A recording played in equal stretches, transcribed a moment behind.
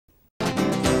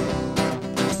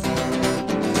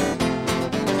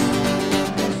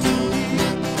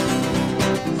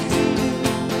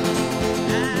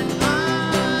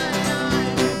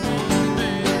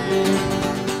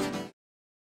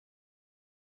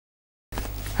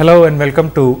Hello and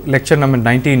welcome to lecture number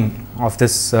 19 of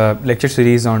this lecture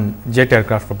series on jet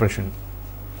aircraft propulsion.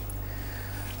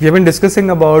 We have been discussing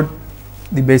about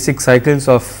the basic cycles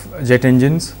of jet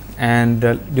engines, and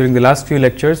during the last few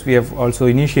lectures we have also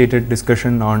initiated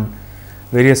discussion on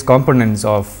various components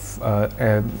of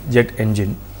a jet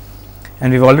engine,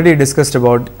 and we have already discussed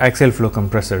about axial flow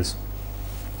compressors.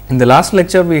 In the last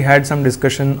lecture we had some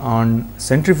discussion on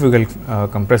centrifugal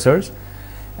compressors.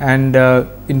 And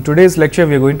in today's lecture,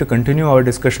 we are going to continue our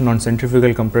discussion on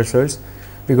centrifugal compressors.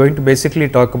 We are going to basically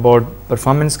talk about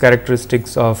performance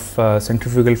characteristics of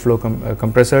centrifugal flow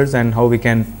compressors and how we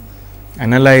can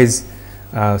analyze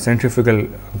centrifugal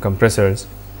compressors.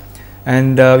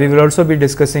 And we will also be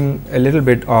discussing a little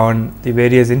bit on the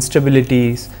various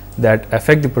instabilities that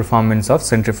affect the performance of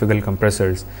centrifugal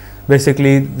compressors.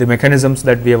 Basically, the mechanisms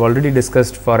that we have already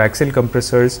discussed for axial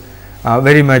compressors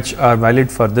very much are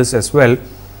valid for this as well.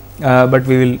 But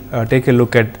we will take a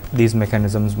look at these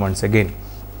mechanisms once again.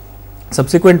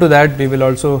 Subsequent to that, we will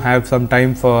also have some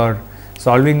time for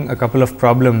solving a couple of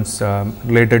problems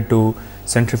related to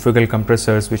centrifugal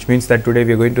compressors, which means that today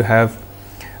we are going to have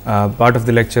part of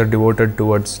the lecture devoted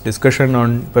towards discussion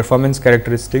on performance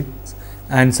characteristics,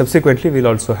 and subsequently we will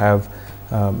also have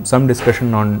some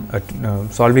discussion on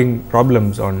solving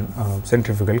problems on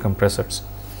centrifugal compressors.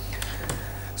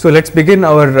 So, let us begin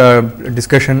our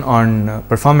discussion on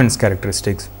performance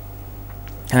characteristics.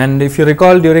 And if you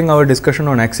recall, during our discussion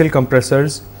on axial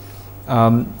compressors,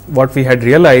 what we had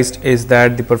realized is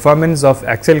that the performance of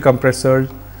axial compressors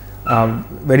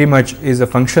very much is a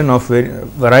function of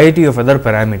variety of other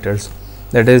parameters,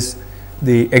 that is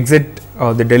the exit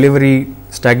or the delivery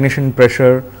stagnation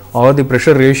pressure or the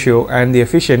pressure ratio and the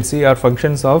efficiency are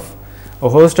functions of a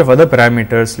host of other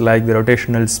parameters like the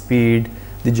rotational speed,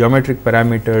 the geometric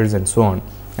parameters and so on,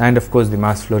 and of course, the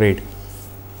mass flow rate.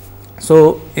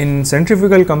 So, in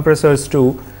centrifugal compressors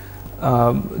too,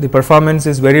 the performance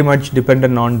is very much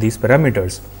dependent on these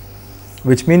parameters,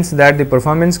 which means that the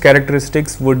performance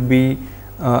characteristics would be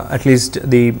at least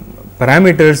the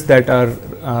parameters that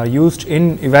are used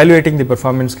in evaluating the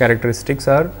performance characteristics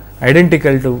are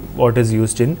identical to what is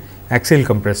used in axial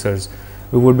compressors.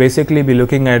 We would basically be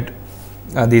looking at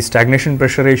the stagnation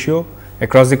pressure ratio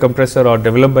across the compressor or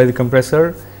developed by the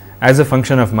compressor as a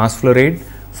function of mass flow rate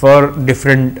for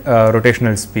different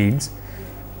rotational speeds.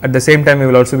 At the same time, we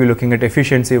will also be looking at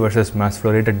efficiency versus mass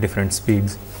flow rate at different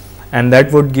speeds, and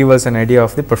that would give us an idea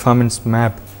of the performance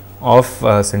map of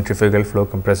centrifugal flow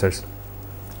compressors.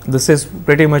 This is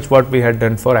pretty much what we had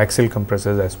done for axial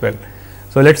compressors as well.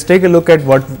 So, let us take a look at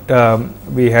what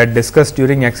we had discussed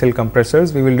during axial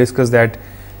compressors. We will discuss that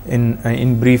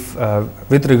in brief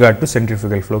with regard to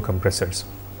centrifugal flow compressors.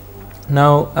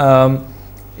 Now,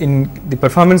 in the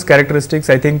performance characteristics,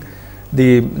 I think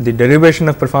the derivation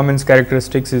of performance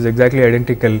characteristics is exactly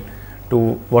identical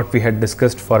to what we had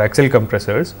discussed for axial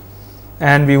compressors,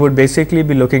 and we would basically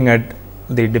be looking at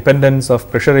the dependence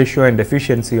of pressure ratio and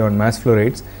efficiency on mass flow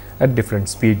rates at different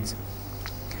speeds.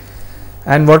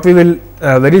 And what we will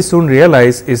very soon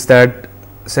realize is that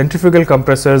centrifugal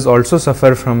compressors also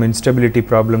suffer from instability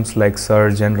problems like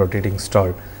surge and rotating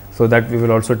stall. So, that we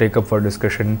will also take up for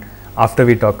discussion after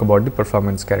we talk about the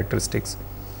performance characteristics.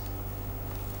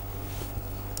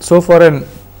 So, for an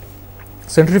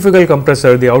centrifugal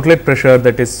compressor, the outlet pressure,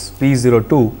 that is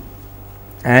P02,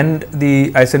 and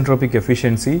the isentropic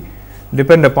efficiency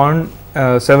depend upon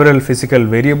several physical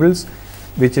variables,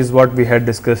 which is what we had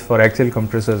discussed for axial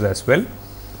compressors as well.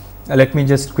 Let me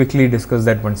just quickly discuss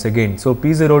that once again. So,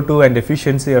 P02 and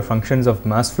efficiency are functions of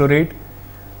mass flow rate,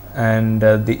 and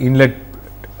the inlet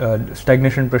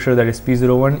stagnation pressure, that is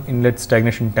P01, inlet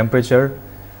stagnation temperature,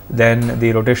 then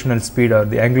the rotational speed or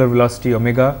the angular velocity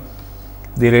omega,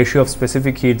 the ratio of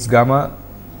specific heats gamma,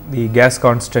 the gas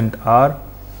constant R,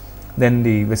 then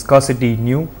the viscosity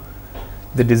nu,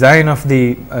 the design of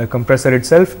the compressor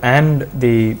itself, and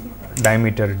the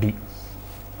diameter d.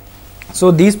 So,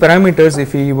 these parameters,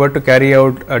 if we were to carry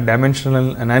out a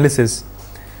dimensional analysis,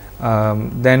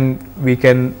 then we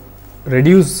can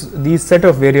reduce these set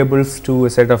of variables to a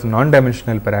set of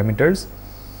non-dimensional parameters,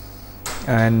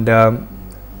 and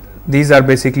these are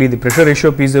basically the pressure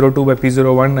ratio P02 by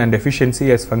P01 and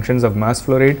efficiency as functions of mass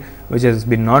flow rate, which has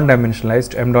been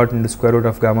non-dimensionalized, m dot into square root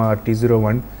of gamma or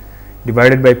T01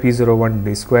 divided by P01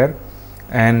 d square,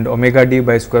 and omega d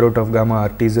by square root of gamma or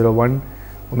T01,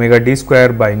 omega d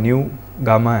square by nu,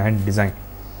 gamma and design.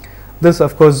 This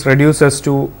of course reduces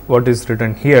to what is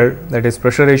written here, that is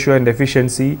pressure ratio and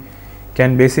efficiency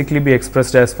can basically be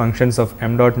expressed as functions of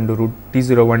m dot into root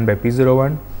T01 by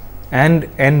P01 and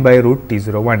n by root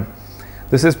T01.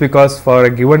 This is because for a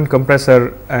given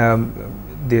compressor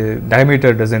the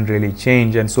diameter doesn't really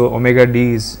change, and so omega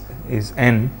d is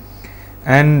n,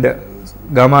 and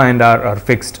gamma and r are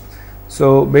fixed.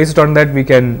 So based on that, we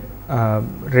can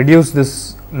reduce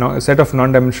this set of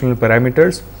non-dimensional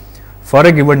parameters for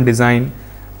a given design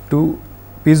to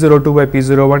P02 by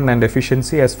P01 and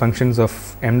efficiency as functions of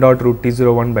m dot root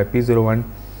T01 by P01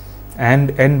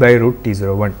 and n by root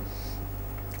T01.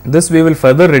 This we will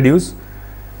further reduce,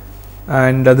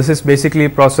 and this is basically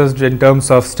processed in terms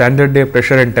of standard day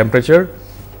pressure and temperature.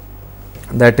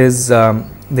 That is,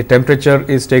 the temperature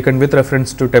is taken with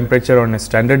reference to temperature on a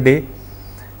standard day,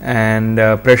 and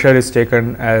pressure is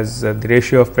taken as the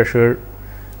ratio of pressure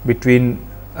between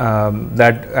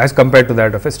that as compared to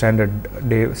that of a standard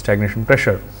day stagnation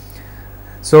pressure.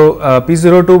 So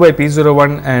P02 by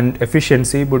P01 and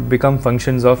efficiency would become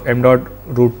functions of m dot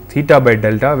root theta by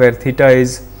delta, where theta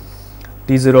is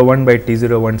T01 by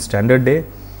T01 standard day,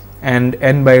 and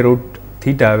n by root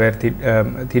theta, where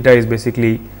theta is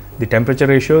basically the temperature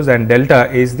ratios and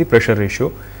delta is the pressure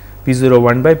ratio,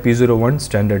 P01 by P01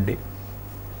 standard day.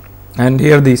 And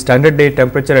here the standard day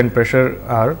temperature and pressure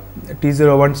are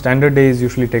T01 standard day is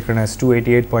usually taken as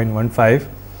 288.15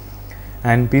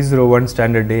 and P01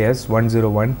 standard day as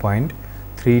 101.325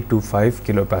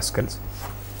 kilopascals.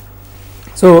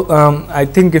 So I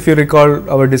think if you recall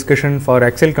our discussion for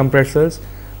axial compressors,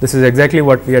 this is exactly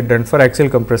what we had done for axial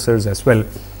compressors as well,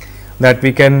 that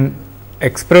we can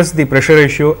express the pressure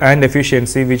ratio and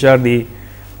efficiency, which are the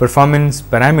performance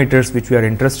parameters which we are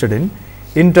interested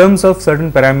in terms of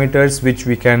certain parameters which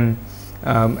we can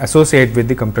associate with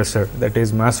the compressor, that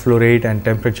is mass flow rate and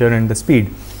temperature and the speed.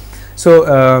 So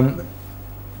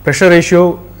pressure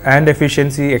ratio and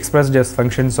efficiency expressed as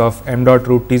functions of m dot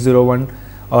root T01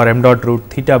 or m dot root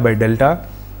theta by delta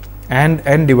and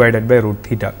n divided by root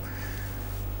theta.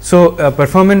 So a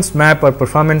performance map or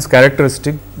performance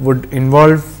characteristic would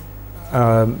involve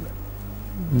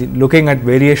looking at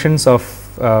variations of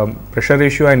pressure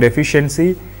ratio and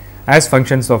efficiency as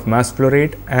functions of mass flow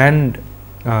rate and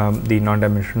the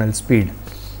non-dimensional speed.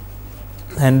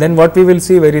 And then what we will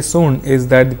see very soon is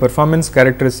that the performance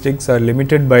characteristics are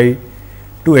limited by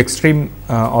two extreme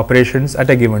operations at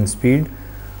a given speed.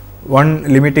 One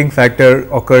limiting factor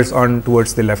occurs on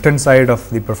towards the left hand side of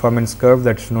the performance curve,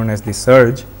 that is known as the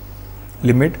surge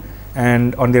limit,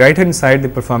 and on the right hand side the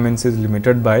performance is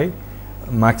limited by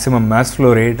maximum mass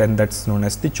flow rate, and that is known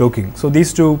as the choking. So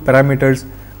these two parameters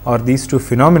or these two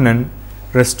phenomenon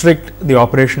restrict the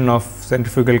operation of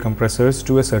centrifugal compressors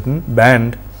to a certain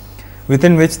band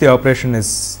within which the operation is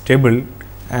stable,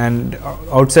 and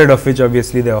outside of which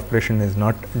obviously the operation is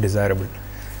not desirable.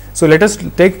 So let us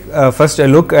take first a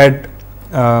look at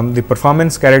the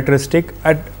performance characteristic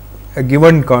at a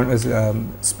given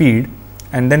speed,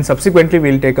 and then subsequently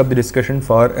we will take up the discussion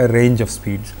for a range of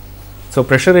speeds. So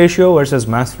pressure ratio versus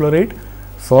mass flow rate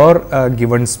for a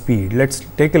given speed. Let us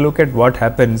take a look at what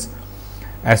happens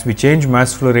as we change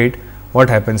mass flow rate, what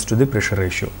happens to the pressure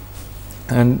ratio,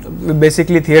 and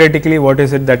basically theoretically what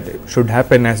is it that should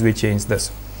happen as we change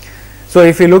this. So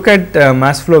if you look at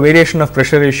mass flow variation of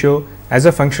pressure ratio as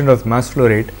a function of mass flow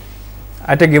rate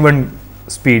at a given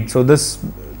speed. So this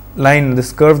line,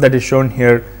 this curve that is shown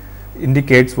here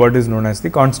indicates what is known as the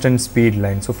constant speed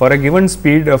line. So for a given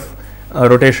speed of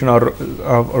rotation or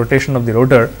rotation of the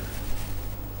rotor,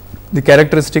 the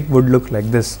characteristic would look like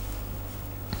this: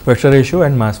 pressure ratio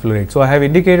and mass flow rate. So I have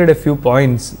indicated a few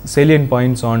points, salient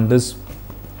points on this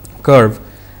curve,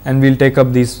 and we will take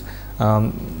up these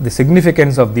the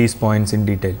significance of these points in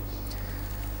detail.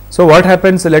 So what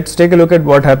happens? Let us take a look at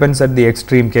what happens at the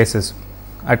extreme cases.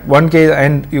 At one case,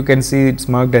 and you can see it is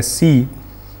marked as C,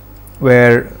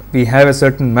 where we have a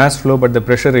certain mass flow, but the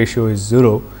pressure ratio is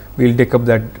 0. We will take up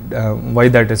that why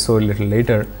that is so a little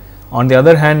later. On the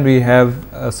other hand, we have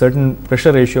a certain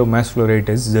pressure ratio, mass flow rate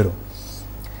is 0.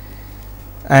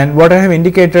 And what I have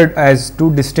indicated as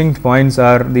two distinct points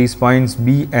are these points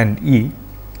B and E.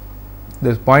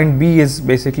 The point B is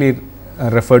basically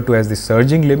referred to as the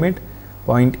surging limit,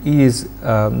 point E is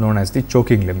known as the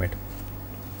choking limit.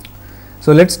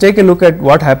 So let us take a look at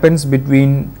what happens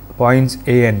between points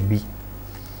A and B.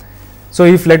 So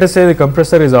if let us say the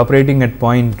compressor is operating at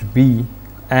point B,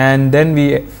 and then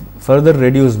we further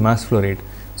reduce mass flow rate.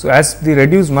 So as the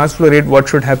reduced mass flow rate, what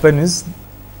should happen is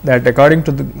that according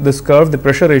to this curve, the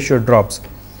pressure ratio drops.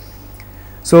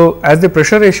 So as the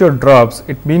pressure ratio drops,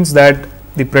 it means that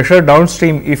the pressure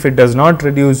downstream, if it does not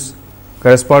reduce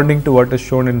corresponding to what is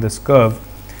shown in this curve,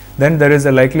 then there is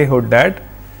a likelihood that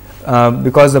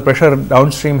because the pressure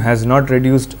downstream has not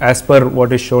reduced as per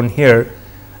what is shown here,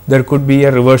 there could be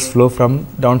a reverse flow from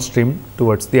downstream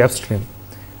towards the upstream,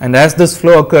 and as this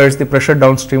flow occurs, the pressure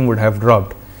downstream would have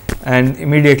dropped. and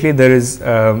immediately there is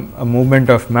a movement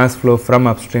of mass flow from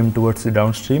upstream towards the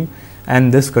downstream,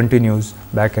 and this continues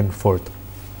back and forth.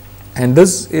 And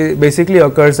this basically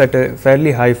occurs at a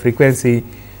fairly high frequency,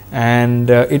 and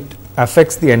it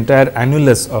affects the entire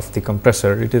annulus of the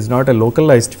compressor. It is not a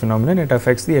localized phenomenon, it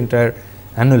affects the entire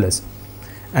annulus.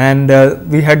 And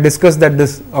we had discussed that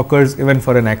this occurs even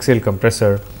for an axial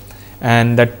compressor,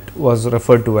 and that was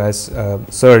referred to as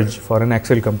surge for an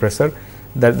axial compressor.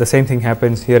 That the same thing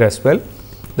happens here as well,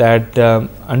 that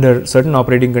under certain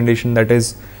operating condition, that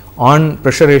is on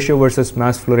pressure ratio versus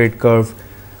mass flow rate curve,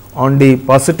 on the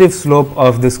positive slope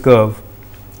of this curve,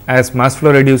 as mass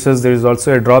flow reduces, there is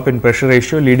also a drop in pressure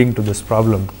ratio leading to this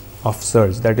problem of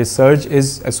surge. That is, surge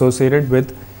is associated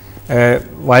with a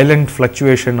violent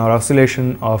fluctuation or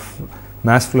oscillation of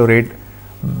mass flow rate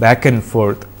back and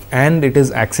forth, and it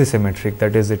is axisymmetric,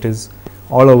 that is, it is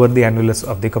all over the annulus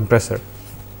of the compressor,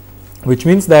 which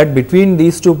means that between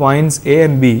these 2 points A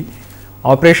and B,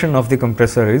 operation of the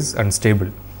compressor is unstable.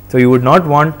 So, you would not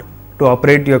want to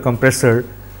operate your compressor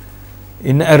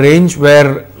in a range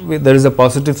where there is a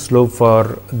positive slope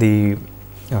for the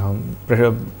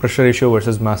pressure ratio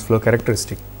versus mass flow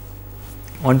characteristic.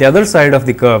 On the other side of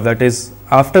the curve, that is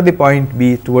after the point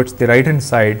B towards the right hand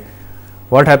side,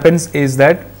 what happens is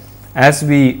that as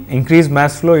we increase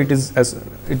mass flow, it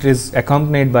is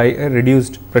accompanied by a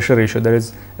reduced pressure ratio. There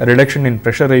is a reduction in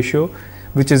pressure ratio,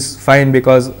 which is fine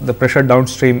because the pressure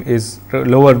downstream is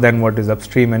lower than what is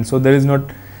upstream, and so there is not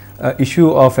issue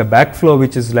of a backflow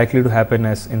which is likely to happen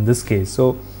as in this case.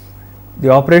 So, the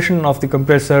operation of the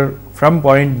compressor from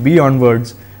point B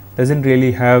onwards does not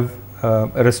really have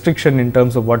a restriction in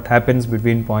terms of what happens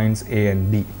between points A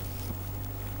and B,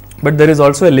 but there is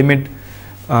also a limit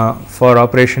for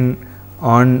operation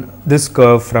on this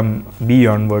curve from B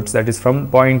onwards, that is from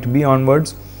point B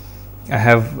onwards. I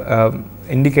have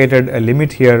indicated a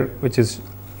limit here which is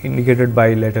indicated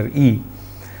by letter E,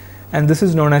 and this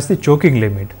is known as the choking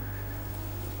limit.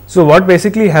 So, what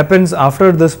basically happens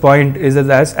after this point is that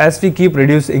as we keep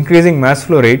increasing mass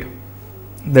flow rate,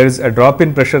 there is a drop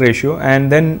in pressure ratio,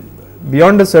 and then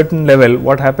beyond a certain level,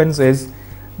 what happens is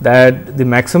that the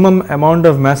maximum amount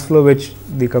of mass flow which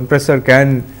the compressor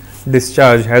can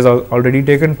discharge has already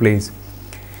taken place,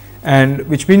 and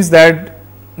which means that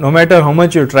no matter how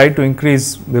much you try to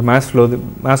increase the mass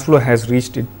flow has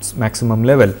reached its maximum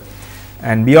level,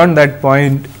 and beyond that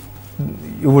point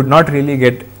you would not really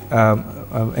get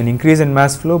an increase in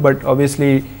mass flow, but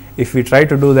obviously if we try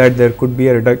to do that, there could be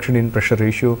a reduction in pressure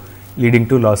ratio leading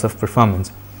to loss of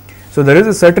performance. So, there is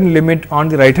a certain limit on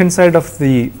the right hand side of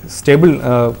the stable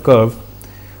curve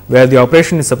where the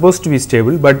operation is supposed to be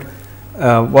stable, but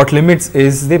what limits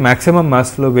is the maximum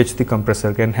mass flow which the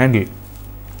compressor can handle,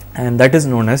 and that is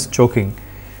known as choking.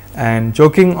 And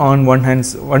choking on one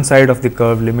side of the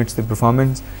curve limits the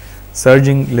performance,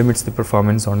 surging limits the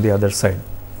performance on the other side.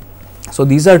 So,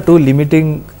 these are 2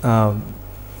 limiting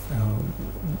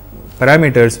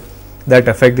parameters that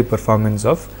affect the performance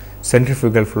of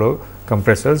centrifugal flow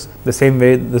compressors, the same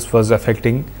way this was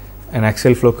affecting an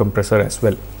axial flow compressor as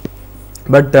well.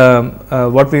 But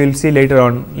what we will see later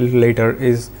on, little later,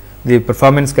 is the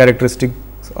performance characteristics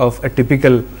of a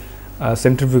typical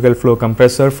centrifugal flow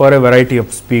compressor for a variety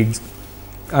of speeds.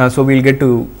 So, we will get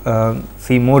to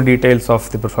see more details of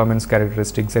the performance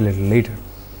characteristics a little later.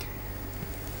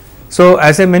 So,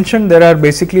 as I mentioned, there are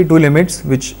basically 2 limits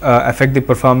which affect the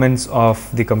performance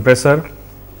of the compressor: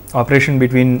 operation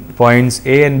between points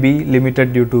A and B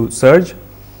limited due to surge,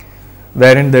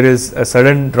 wherein there is a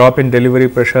sudden drop in delivery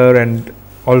pressure and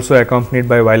also accompanied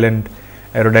by violent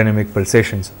aerodynamic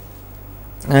pulsations,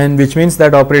 and which means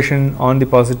that operation on the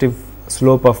positive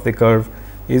slope of the curve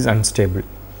is unstable.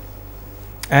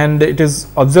 And it is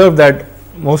observed that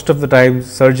most of the time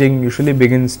surging usually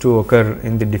begins to occur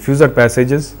in the diffuser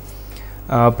passages,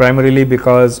 primarily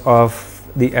because of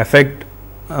the effect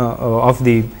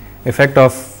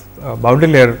of boundary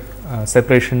layer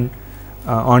separation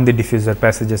on the diffuser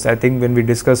passages. I think when we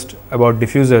discussed about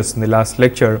diffusers in the last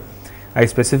lecture, I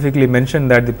specifically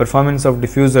mentioned that the performance of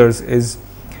diffusers is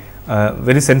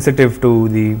very sensitive to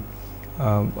the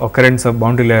occurrence of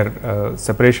boundary layer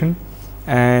separation,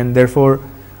 and therefore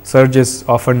surge is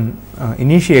often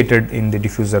initiated in the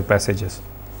diffuser passages.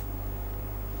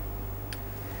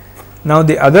 Now,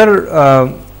 the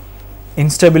other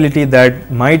instability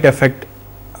that might affect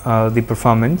the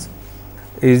performance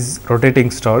is rotating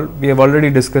stall. We have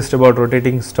already discussed about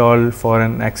rotating stall for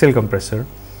an axial compressor.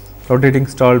 Rotating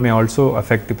stall may also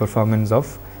affect the performance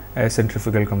of a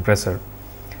centrifugal compressor.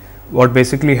 What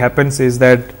basically happens is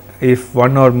that if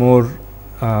one or more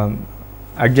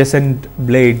adjacent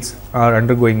blades are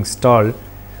undergoing stall,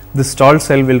 the stalled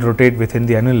cell will rotate within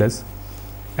the annulus,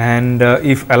 and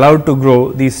if allowed to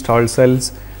grow, these stalled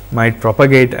cells might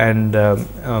propagate and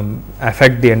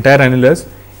affect the entire annulus,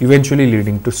 eventually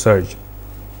leading to surge.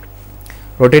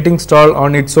 Rotating stall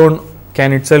on its own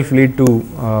can itself lead to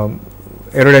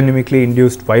aerodynamically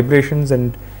induced vibrations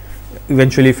and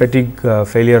eventually fatigue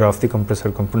failure of the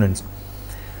compressor components.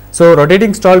 So,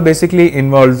 rotating stall basically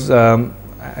involves,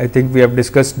 I think we have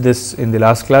discussed this in the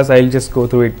last class, I will just go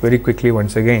through it very quickly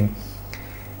once again.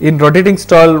 In rotating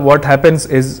stall, what happens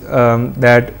is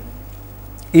that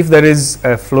if there is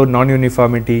a flow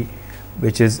non-uniformity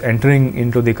which is entering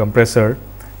into the compressor,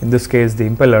 in this case the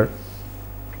impeller,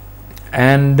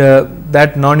 and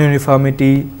that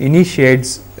non-uniformity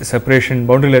initiates separation,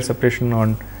 boundary layer separation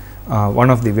on one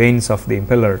of the vanes of the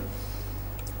impeller,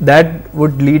 that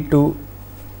would lead to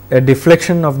a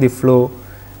deflection of the flow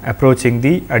approaching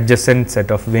the adjacent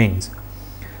set of vanes,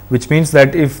 which means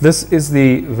that if this is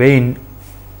the vane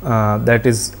that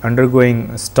is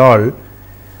undergoing stall,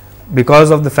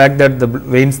 because of the fact that the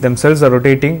vanes themselves are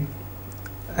rotating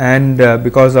and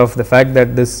because of the fact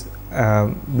that this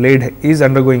blade is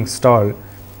undergoing stall,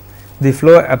 the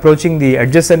flow approaching the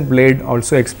adjacent blade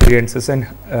also experiences an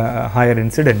higher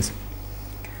incidence.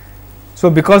 So,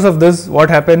 because of this, what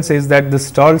happens is that the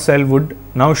stall cell would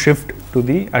now shift to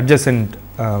the adjacent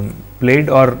blade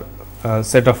or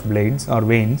set of blades or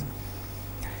vanes,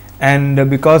 and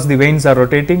because the vanes are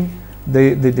rotating,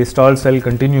 the stall cell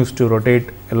continues to rotate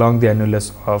along the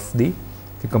annulus of the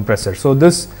compressor. So,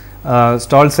 this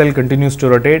stall cell continues to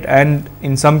rotate, and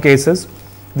in some cases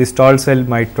the stall cell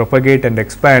might propagate and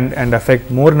expand and affect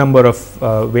more number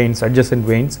of vanes, adjacent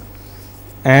vanes,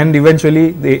 and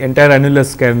eventually the entire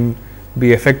annulus can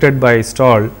be affected by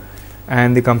stall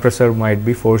and the compressor might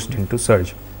be forced into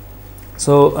surge.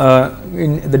 So,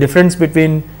 in the difference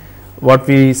between what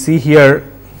we see here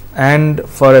and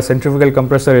for a centrifugal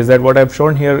compressor is that what I have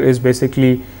shown here is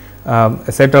basically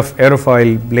a set of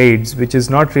aerofoil blades, which is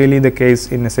not really the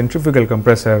case in a centrifugal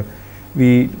compressor.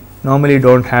 We normally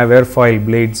do not have airfoil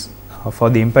blades for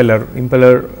the impeller.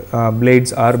 Impeller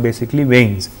blades are basically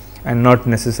vanes and not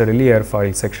necessarily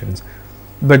airfoil sections,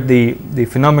 but the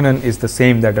phenomenon is the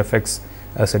same that affects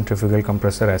a centrifugal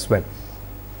compressor as well.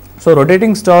 So,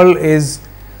 rotating stall is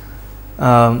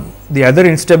the other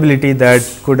instability that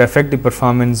could affect the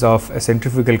performance of a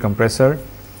centrifugal compressor,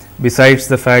 besides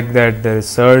the fact that there is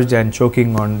surge and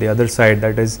choking on the other side,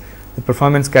 that is, the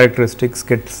performance characteristics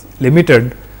gets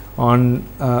limited on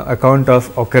account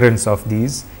of occurrence of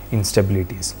these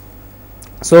instabilities.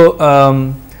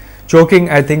 So, choking,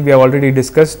 I think we have already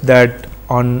discussed that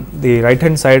on the right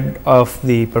hand side of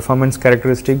the performance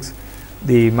characteristics,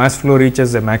 the mass flow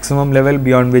reaches a maximum level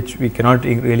beyond which we cannot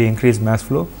really increase mass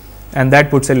flow, and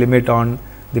that puts a limit on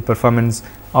the performance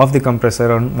of the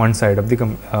compressor on one side of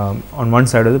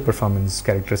the performance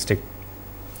characteristic.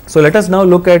 So, let us now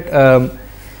look at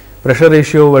pressure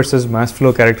ratio versus mass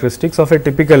flow characteristics of a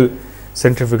typical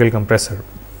centrifugal compressor.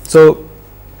 So,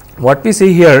 what we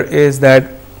see here is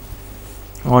that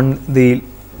on the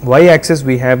y axis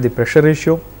we have the pressure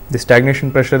ratio, the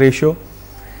stagnation pressure ratio,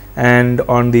 and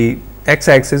on the x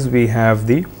axis we have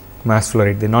the mass flow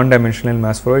rate, the non-dimensional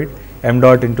mass flow rate, m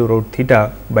dot into rho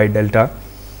theta by delta,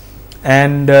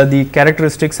 and the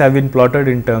characteristics have been plotted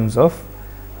in terms of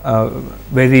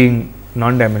varying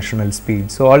non-dimensional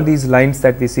speed. So, all these lines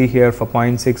that we see here for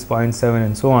 0.6, 0.7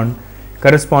 and so on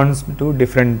corresponds to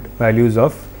different values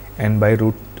of n by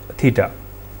root theta.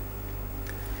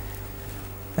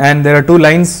 And there are two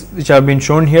lines which have been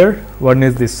shown here, one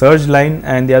is the surge line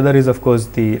and the other is of course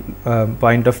the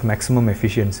point of maximum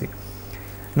efficiency.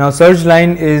 Now, surge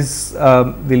line is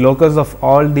the locus of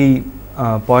all the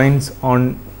points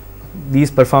on these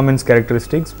performance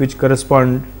characteristics which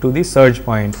correspond to the surge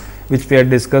point, which we had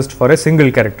discussed for a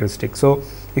single characteristic. So,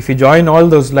 if we join all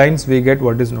those lines, we get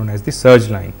what is known as the surge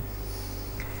line.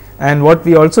 And what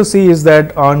we also see is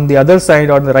that on the other side,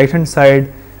 on the right hand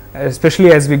side,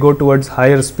 especially as we go towards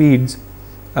higher speeds,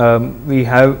 we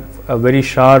have a very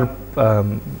sharply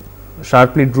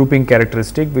drooping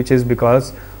characteristic, which is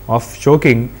because of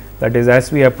choking. That is,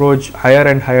 as we approach higher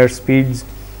and higher speeds,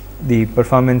 the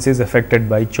performance is affected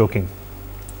by choking,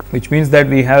 which means that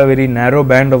we have a very narrow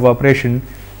band of operation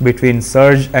between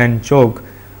surge and choke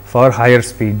for higher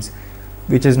speeds,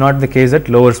 which is not the case at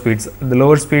lower speeds. The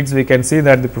lower speeds, we can see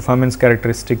that the performance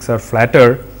characteristics are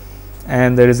flatter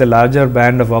and there is a larger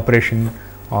band of operation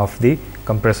of the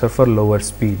compressor for lower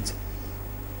speeds.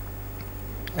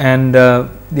 And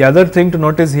the other thing to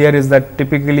notice here is that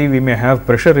typically we may have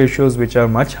pressure ratios which are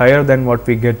much higher than what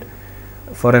we get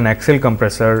for an axial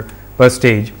compressor per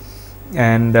stage,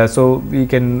 and so we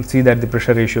can see that the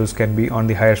pressure ratios can be on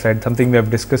the higher side, something we have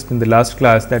discussed in the last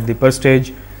class, that the per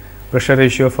stage pressure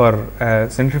ratio for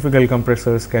centrifugal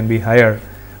compressors can be higher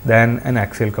than an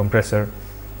axial compressor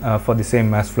for the same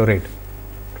mass flow rate.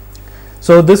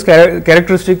 So, this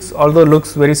characteristics, although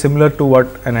looks very similar to what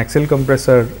an axial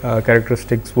compressor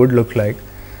characteristics would look like,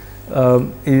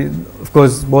 of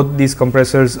course, both these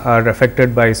compressors are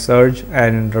affected by surge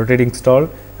and rotating stall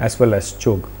as well as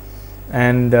choke.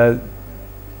 And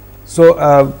so,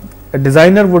 a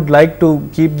designer would like to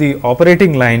keep the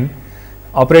operating line.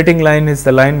 Operating line is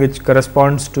the line which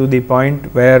corresponds to the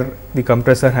point where the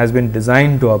compressor has been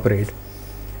designed to operate,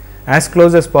 as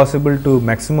close as possible to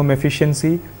maximum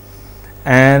efficiency,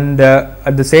 and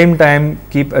at the same time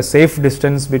keep a safe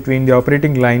distance between the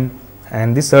operating line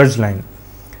and the surge line.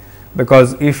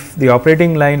 Because if the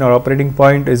operating line or operating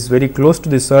point is very close to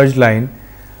the surge line,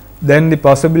 then the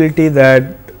possibility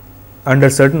that under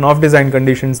certain off design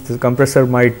conditions the compressor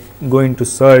might go into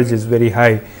surge is very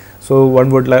high. So, one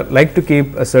would like to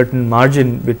keep a certain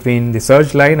margin between the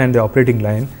surge line and the operating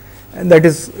line, and that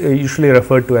is usually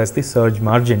referred to as the surge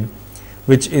margin,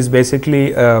 which is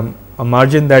basically a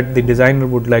margin that the designer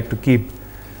would like to keep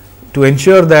to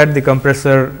ensure that the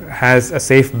compressor has a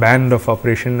safe band of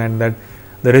operation and that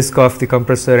the risk of the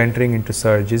compressor entering into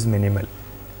surge is minimal.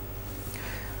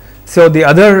 So, the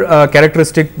other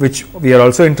characteristic which we are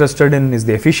also interested in is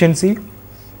the efficiency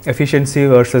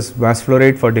versus mass flow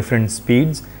rate for different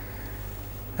speeds.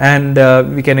 And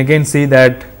we can again see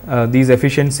that these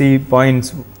efficiency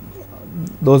points,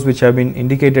 those which have been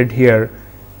indicated here,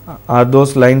 are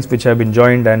those lines which have been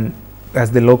joined and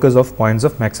as the locus of points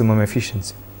of maximum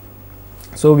efficiency.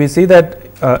 So, we see that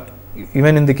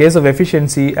even in the case of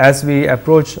efficiency, as we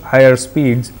approach higher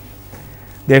speeds,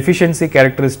 the efficiency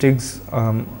characteristics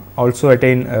also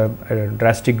attain a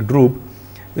drastic droop,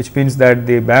 which means that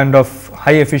the band of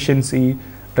high efficiency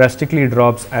drastically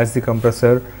drops as the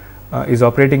compressor is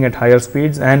operating at higher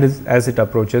speeds and as it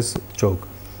approaches choke,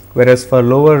 whereas for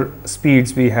lower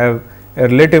speeds we have a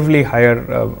relatively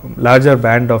higher larger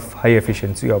band of high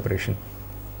efficiency operation.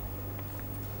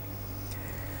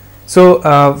 So,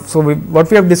 what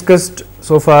we have discussed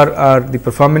so far are the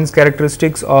performance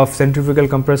characteristics of centrifugal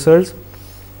compressors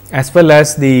as well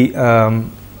as the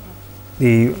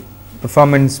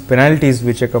performance penalties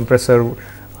which a compressor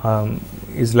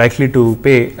is likely to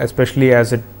pay, especially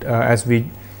as we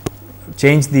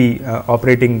change the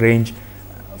operating range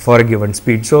for a given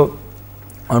speed. So,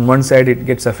 on one side it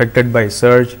gets affected by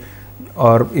surge,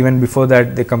 or even before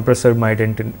that the compressor might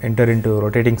enter into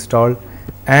rotating stall,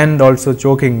 and also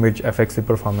choking, which affects the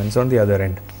performance on the other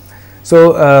end.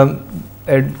 So,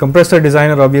 a compressor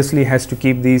designer obviously has to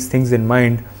keep these things in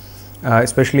mind,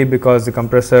 especially because the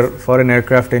compressor for an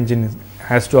aircraft engine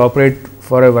has to operate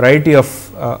for a variety of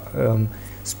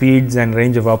speeds and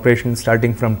range of operation,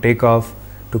 starting from takeoff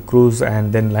to cruise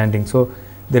and then landing. So,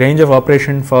 the range of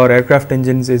operation for aircraft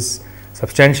engines is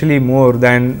substantially more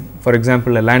than, for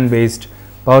example, a land based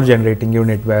power generating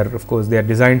unit, where of course they are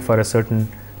designed for a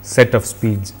certain set of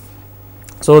speeds.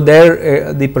 So,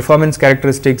 there the performance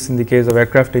characteristics in the case of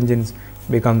aircraft engines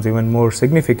becomes even more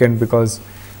significant, because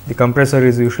the compressor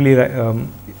is usually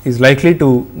is likely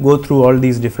to go through all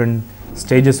these different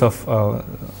stages of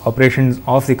operations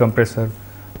of the compressor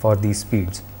for these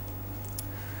speeds.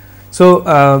 So,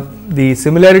 the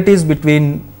similarities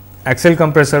between axial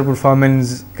compressor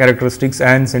performance characteristics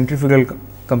and centrifugal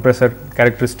compressor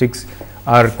characteristics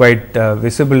are quite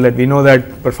visible, that we know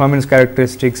that performance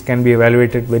characteristics can be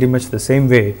evaluated very much the same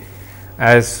way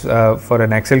as for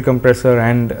an axial compressor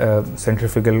and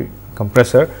centrifugal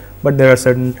compressor, but there are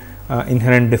certain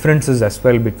inherent differences as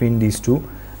well between these two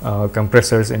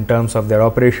compressors in terms of their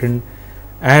operation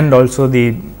and also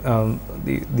the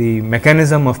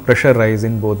mechanism of pressure rise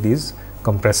in both these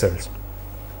compressors.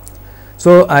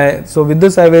 So, with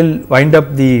this I will wind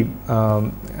up the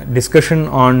discussion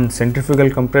on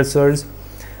centrifugal compressors.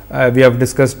 We have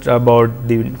discussed about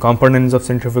the components of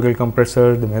centrifugal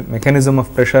compressor, the mechanism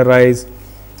of pressure rise,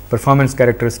 performance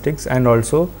characteristics, and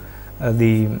also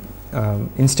the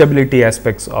instability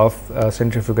aspects of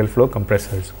centrifugal flow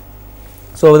compressors.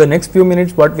 So, over the next few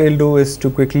minutes what we will do is to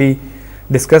quickly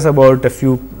discuss about a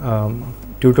few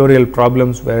tutorial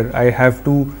problems, where I have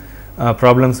two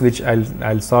problems which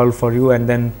I'll solve for you, and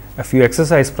then a few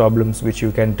exercise problems which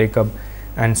you can take up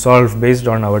and solve based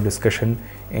on our discussion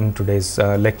in today's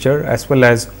lecture, as well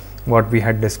as what we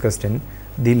had discussed in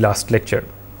the last lecture.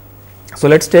 So,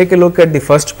 let us take a look at the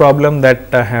first problem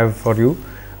that I have for you,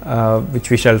 which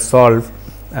we shall solve.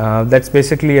 That is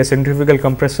basically a centrifugal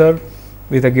compressor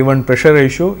with a given pressure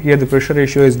ratio. Here the pressure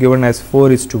ratio is given as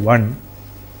 4:1.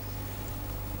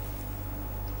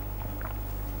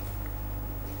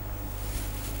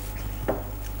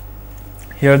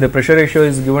 Here the pressure ratio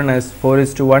is given as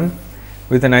 4:1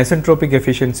 with an isentropic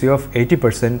efficiency of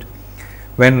 80%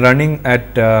 when running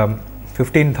at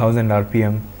 15,000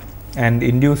 rpm and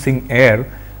inducing air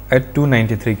at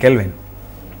 293 Kelvin.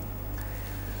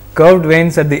 Curved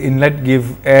vanes at the inlet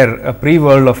give air a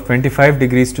pre-whirl of 25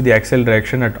 degrees to the axial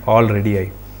direction at all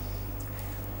radii.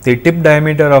 The tip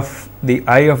diameter of the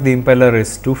eye of the impeller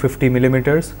is 250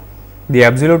 millimeters. The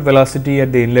absolute velocity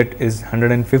at the inlet is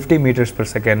 150 meters per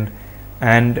second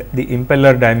and the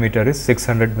impeller diameter is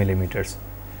 600 millimeters.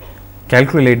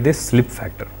 Calculate the slip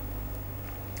factor.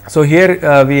 So, here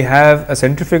we have a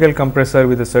centrifugal compressor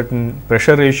with a certain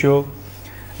pressure ratio,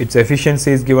 its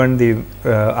efficiency is given, the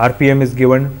RPM is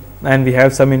given, and we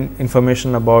have some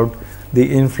information about the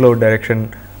inflow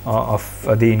direction of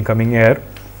the incoming air.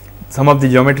 Some of the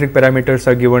geometric parameters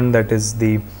are given, that is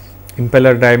the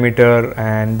impeller diameter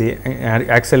and the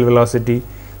axial velocity,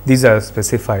 these are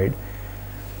specified.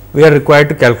 We are required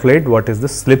to calculate what is the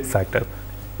slip factor.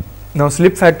 Now,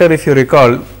 slip factor, if you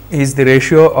recall, is the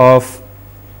ratio of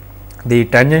the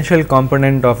tangential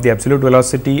component of the absolute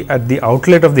velocity at the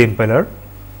outlet of the impeller,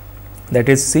 that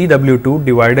is Cw2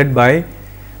 divided by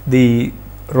the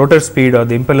rotor speed or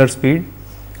the impeller speed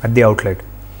at the outlet,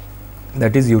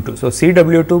 that is U2. So,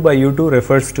 Cw2 by U2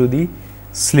 refers to the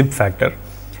slip factor.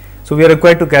 So, we are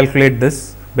required to calculate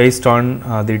this based on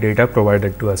the data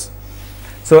provided to us.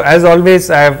 So, as always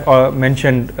I have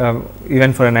mentioned,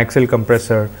 even for an axial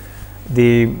compressor,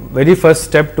 the very first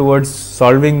step towards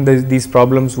solving these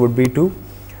problems would be to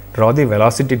draw the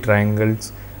velocity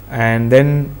triangles and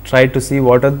then try to see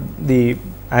what are the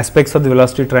aspects of the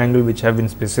velocity triangle which have been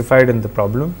specified in the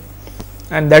problem,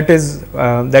 and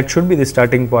that should be the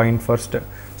starting point for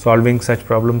solving such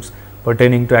problems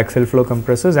pertaining to axial flow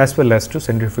compressors as well as to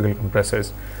centrifugal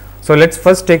compressors. So, let us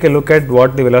first take a look at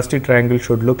what the velocity triangle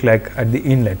should look like at the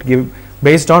inlet,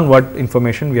 based on what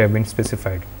information we have been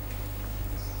specified.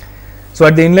 So,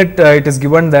 at the inlet it is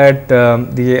given that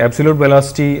the absolute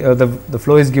velocity, the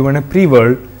flow is given a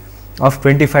pre-whirl of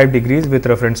 25 degrees with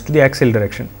reference to the axial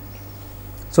direction.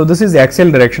 So, this is the axial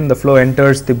direction, the flow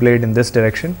enters the blade in this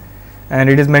direction, and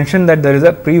it is mentioned that there is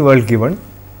a pre-whirl given,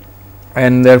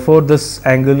 and therefore, this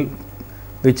angle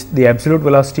which the absolute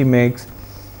velocity makes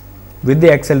with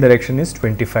the axial direction is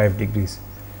 25 degrees.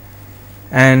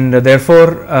 And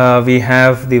therefore, we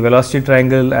have the velocity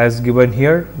triangle as given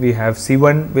here. We have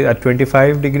C1 at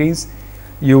 25 degrees,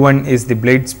 U1 is the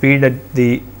blade speed at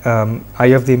the eye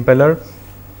of the impeller,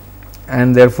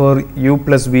 and therefore, U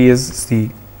plus V is C,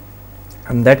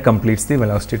 and that completes the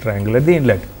velocity triangle at the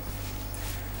inlet.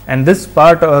 And this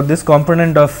part or this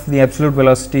component of the absolute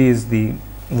velocity is the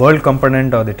whirl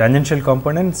component or the tangential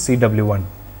component Cw1,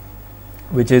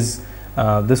 which is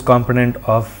this component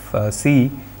of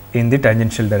C in the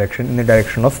tangential direction, in the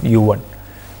direction of U1.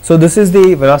 So, this is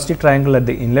the velocity triangle at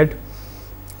the inlet,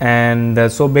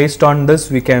 and so based on this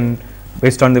we can,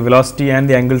 based on the velocity and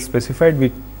the angle specified,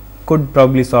 we could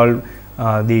probably solve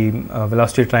the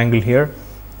velocity triangle here,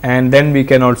 and then we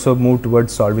can also move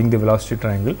towards solving the velocity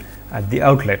triangle at the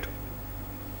outlet.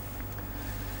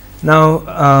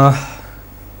 Now,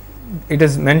 it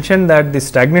is mentioned that the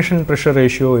stagnation pressure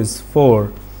ratio is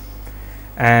 4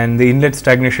 and the inlet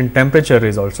stagnation temperature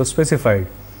is also specified,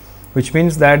 which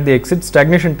means that the exit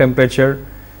stagnation temperature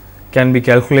can be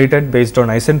calculated based on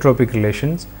isentropic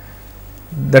relations.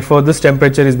 Therefore, this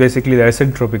temperature is basically the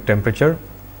isentropic temperature.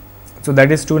 So,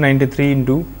 that is 293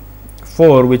 into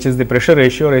 4, which is the pressure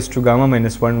ratio raised to gamma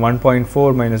minus 1,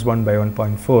 1.4 minus 1 by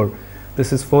 1.4.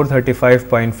 This is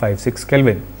 435.56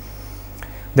 Kelvin.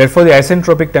 Therefore, the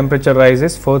isentropic temperature rise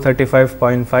is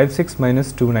 435.56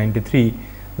 minus 293,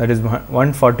 that is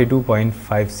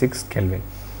 142.56 Kelvin.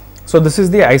 So, this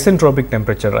is the isentropic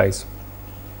temperature rise.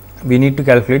 We need to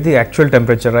calculate the actual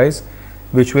temperature rise,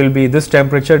 which will be this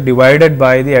temperature divided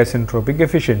by the isentropic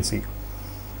efficiency.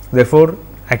 Therefore,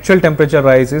 actual temperature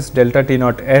rise is delta T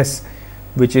naught S,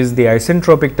 which is the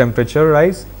isentropic temperature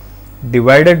rise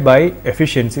divided by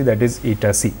efficiency, that is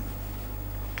eta C.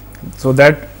 So,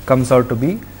 that comes out to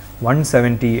be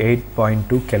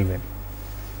 178.2 Kelvin.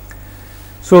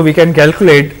 So, we can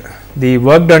calculate the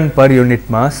work done per unit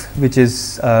mass, which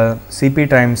is Cp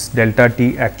times delta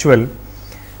T actual,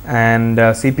 and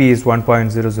Cp is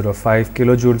 1.005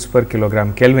 kilojoules per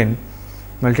kilogram Kelvin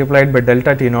multiplied by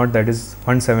delta T naught, that is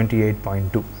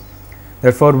 178.2.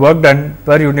 Therefore, work done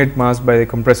per unit mass by the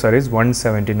compressor is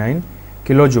 179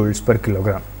 kilojoules per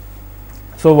kilogram.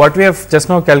 So, what we have just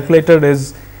now calculated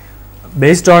is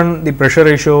based on the pressure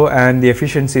ratio and the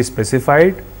efficiency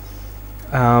specified.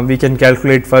 We can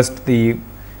calculate first the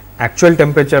actual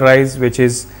temperature rise, which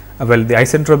is the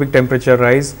isentropic temperature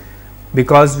rise,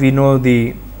 because we know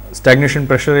the stagnation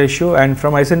pressure ratio, and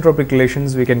from isentropic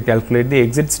relations we can calculate the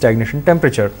exit stagnation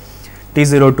temperature.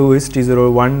 T02 is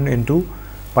T01 into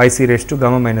pi c raised to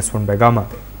gamma minus 1 by gamma.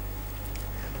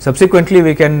 Subsequently,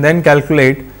 we can then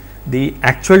calculate the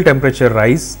actual temperature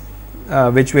rise,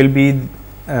 which will be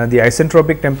the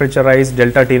isentropic temperature rise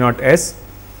delta T naught S,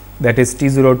 that is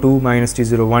T02 minus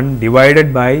T01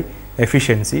 divided by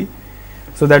efficiency,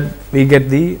 so that we get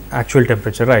the actual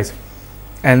temperature rise.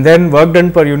 And then work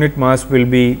done per unit mass will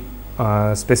be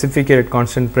specific at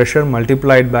constant pressure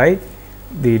multiplied by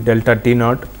the delta T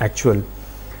naught actual,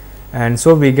 and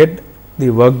so we get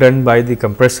the work done by the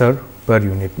compressor per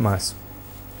unit mass.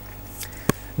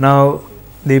 Now,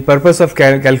 the purpose of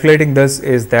calculating this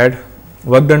is that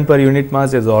work done per unit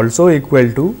mass is also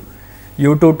equal to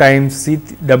U2 times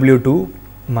Cw2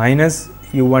 minus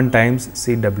U1 times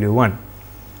Cw1,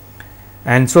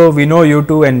 and so we know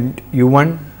U2 and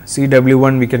U1.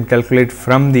 Cw1 we can calculate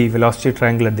from the velocity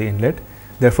triangle at the inlet,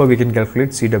 therefore, we can calculate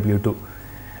Cw2,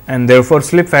 and therefore,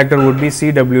 slip factor would be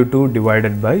Cw2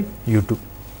 divided by U2.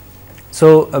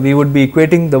 So, we would be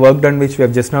equating the work done which we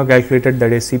have just now calculated,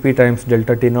 that is Cp times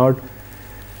delta T naught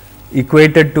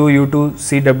equated to U2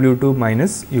 Cw2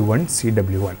 minus U1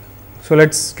 Cw1. So, let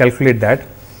us calculate that.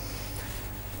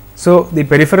 So, the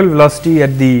peripheral velocity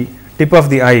at the tip of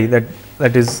the eye,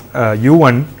 that is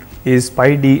U1 is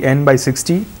pi d n by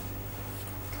 60,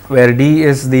 where d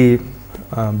is the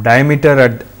diameter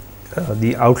at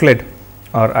the outlet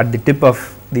or at the tip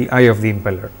of the eye of the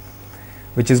impeller,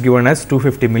 which is given as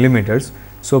 250 millimeters.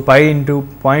 So, pi into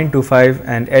 0.25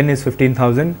 and n is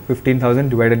 15,000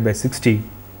 divided by 60.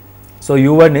 So,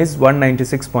 U1 is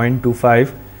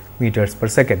 196.25 meters per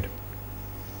second.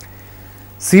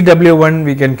 Cw1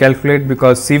 we can calculate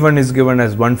because C1 is given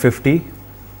as 150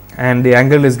 and the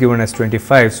angle is given as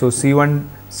 25. So, C1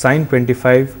 sin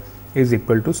 25 is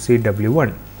equal to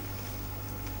Cw1.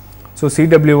 So,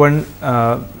 Cw1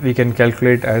 we can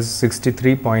calculate as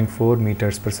 63.4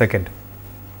 meters per second.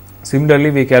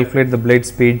 Similarly, we calculate the blade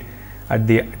speed at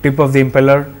the tip of the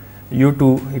impeller.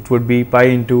 U2 it would be pi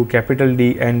into capital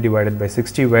D n divided by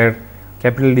 60, where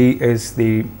capital D is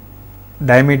the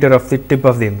diameter of the tip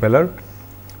of the impeller.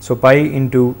 So, pi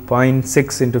into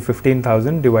 0.6 into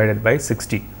 15,000 divided by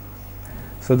 60.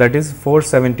 So, that is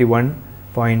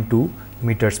 471.2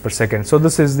 meters per second. So,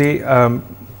 this is the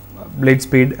blade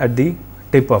speed at the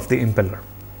tip of the impeller.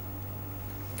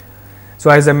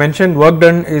 So, as I mentioned, work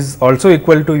done is also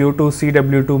equal to U2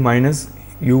 Cw2 minus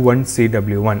U1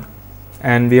 Cw1,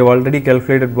 and we have already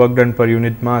calculated work done per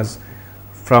unit mass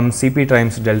from Cp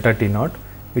times delta T naught,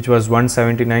 which was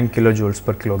 179 kilojoules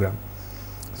per kilogram.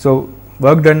 So,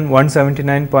 work done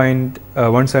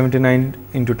 179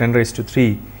 into 10 raised to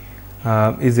 3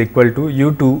 is equal to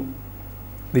U2,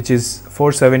 which is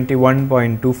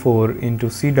 471.24 into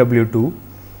Cw2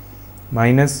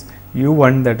 minus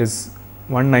U1, that is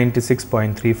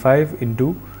 196.35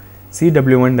 into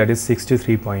Cw1, that is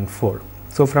 63.4.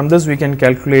 So, from this we can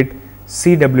calculate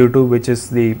Cw2, which is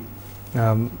the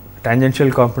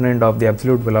tangential component of the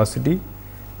absolute velocity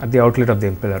at the outlet of the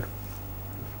impeller.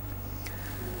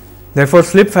 Therefore,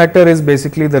 slip factor is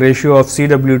basically the ratio of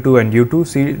Cw2 and U2.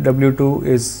 Cw2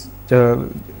 is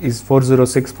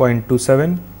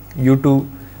 406.27, U2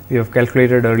 we have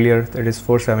calculated earlier, that is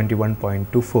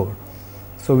 471.24.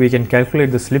 So, we can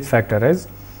calculate the slip factor as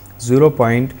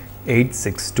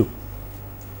 0.862.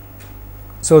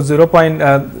 So,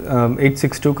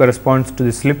 0.862 corresponds to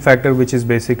the slip factor, which is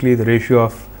basically the ratio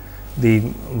of the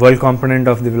whirl component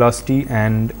of the velocity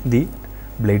and the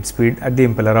blade speed at the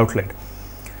impeller outlet.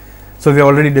 So, we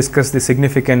already discussed the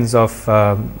significance of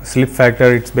slip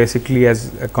factor. It is basically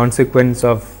as a consequence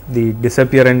of the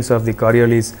disappearance of the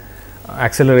Coriolis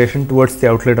acceleration towards the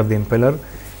outlet of the impeller,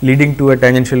 leading to a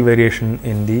tangential variation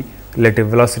in the relative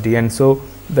velocity. And so,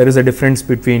 there is a difference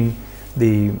between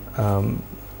the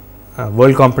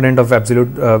whirl component of absolute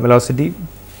velocity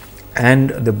and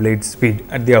the blade speed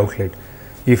at the outlet.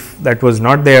 If that was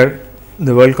not there,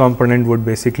 the whirl component would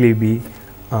basically be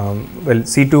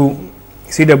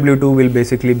Cw2 will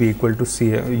basically be equal to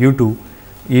U2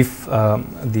 if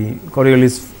the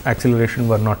Coriolis acceleration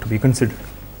were not to be considered.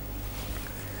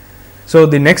 So,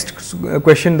 the next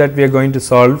question that we are going to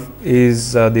solve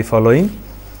is the following.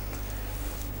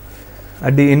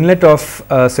 At the inlet of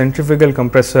centrifugal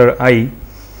compressor I,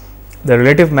 the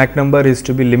relative Mach number is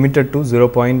to be limited to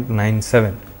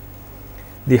 0.97.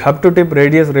 The hub to tip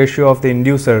radius ratio of the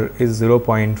inducer is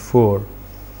 0.4.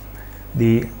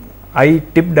 The I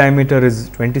tip diameter is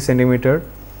 20 centimeter.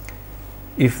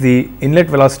 If the inlet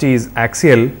velocity is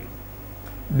axial,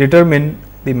 determine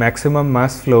the maximum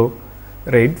mass flow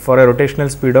rate for a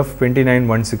rotational speed of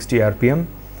 29,160 rpm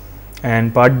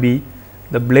and part B,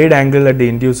 the blade angle at the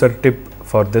inducer tip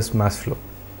for this mass flow.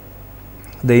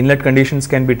 The inlet conditions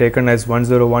can be taken as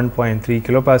 101.3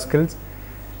 kilopascals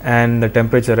and the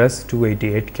temperature as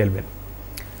 288 Kelvin.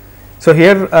 So,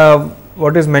 here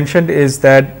what is mentioned is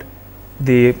that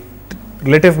the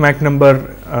relative Mach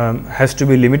number has to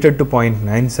be limited to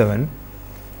 0.97,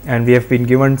 and we have been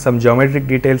given some geometric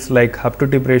details like hub to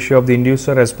tip ratio of the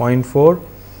inducer as 0.4,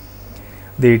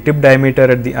 the tip diameter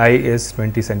at the eye is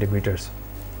 20 centimeters,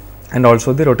 and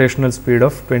also the rotational speed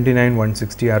of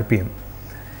 29,160 rpm.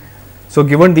 So,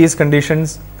 given these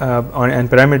conditions and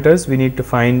parameters, we need to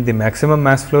find the maximum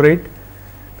mass flow rate.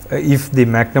 If the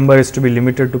Mach number is to be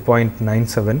limited to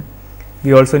 0.97,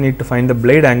 we also need to find the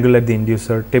blade angle at the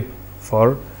inducer tip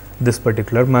for this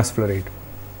particular mass flow rate.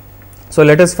 So,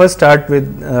 let us first start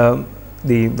with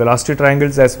the velocity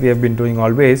triangles, as we have been doing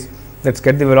always. Let us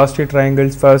get the velocity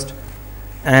triangles first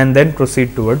and then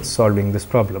proceed towards solving this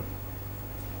problem.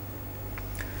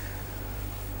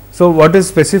 So, what is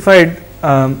specified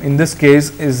in this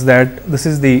case is that this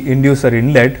is the inducer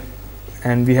inlet,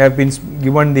 and we have been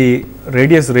given the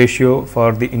radius ratio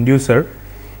for the inducer.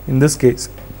 In this case,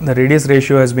 the radius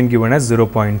ratio has been given as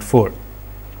 0.4,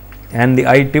 and the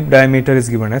eye tip diameter is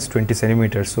given as 20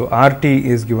 centimeters. So, RT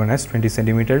is given as 20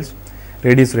 centimeters,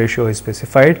 radius ratio is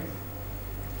specified,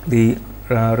 the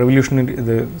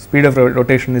the speed of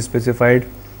rotation is specified,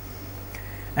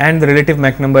 and the relative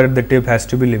Mach number at the tip has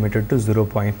to be limited to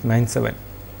 0.97.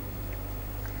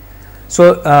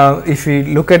 So, if we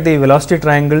look at the velocity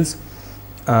triangles,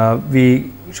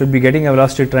 we should be getting a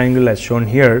velocity triangle as shown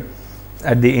here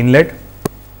at the inlet,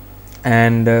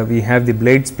 and we have the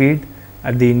blade speed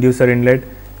at the inducer inlet,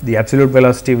 the absolute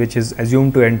velocity which is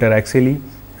assumed to enter axially,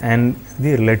 and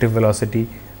the relative velocity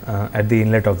at the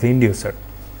inlet of the inducer.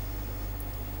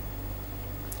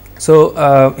 So,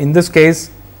 in this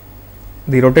case,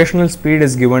 the rotational speed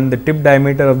is given, the tip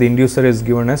diameter of the inducer is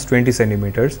given as 20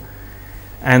 centimeters,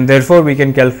 and therefore, we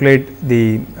can calculate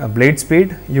the blade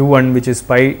speed u1, which is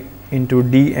pi into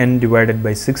dn divided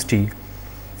by 60,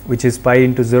 which is pi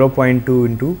into 0.2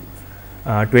 into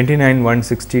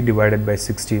 29,160 divided by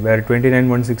 60, where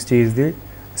 29,160 is the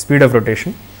speed of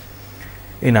rotation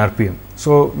in rpm.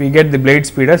 So, we get the blade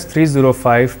speed as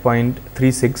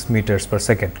 305.36 meters per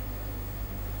second.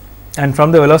 And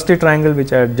from the velocity triangle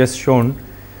which I have just shown,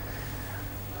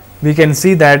 we can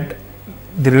see that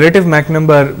the relative Mach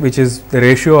number, which is the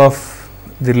ratio of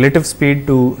the relative speed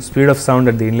to speed of sound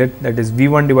at the inlet, that is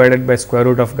V1 divided by square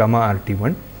root of gamma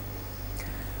RT1,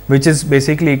 which is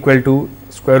basically equal to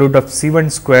square root of C1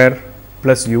 square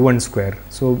plus U1 square.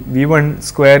 So, V1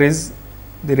 square is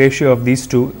the ratio of these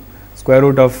two, square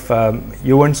root of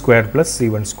U1 square plus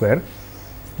C1 square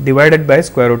divided by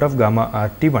square root of gamma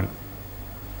RT1.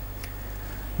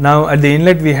 Now, at the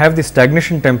inlet we have the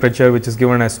stagnation temperature, which is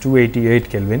given as 288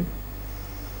 Kelvin,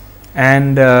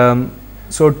 and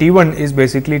so T1 is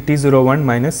basically T01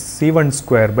 minus C1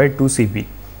 square by 2 Cp,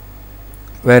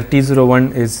 where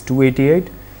T01 is 288,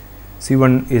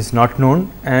 C1 is not known,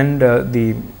 and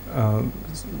the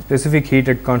specific heat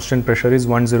at constant pressure is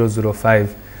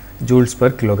 1005 joules per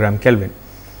kilogram Kelvin.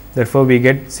 Therefore, we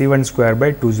get C1 square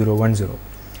by 2010.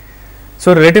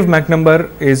 So, relative Mach number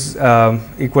is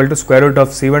equal to square root of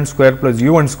C1 square plus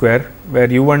U1 square, where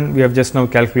U1 we have just now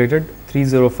calculated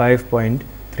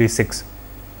 305.36,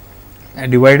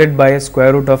 divided by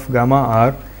square root of gamma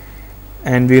r,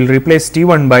 and we will replace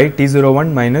T1 by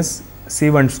T01 minus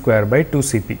C1 square by 2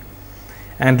 Cp,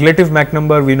 and relative Mach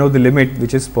number we know the limit,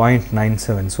 which is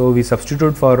 0.97. So, we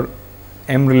substitute for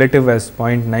m relative as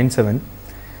 0.97,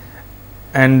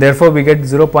 and therefore, we get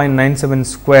 0.97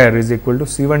 square is equal to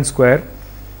C1 square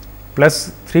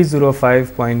plus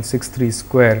 305.63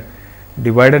 square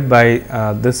divided by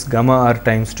this gamma r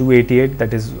times 288,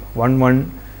 that is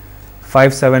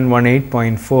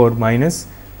 115718.4 minus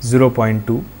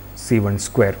 0.2 C1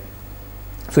 square.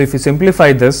 So, if you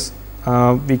simplify this,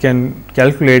 we can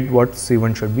calculate what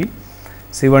C1 should be.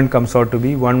 C1 comes out to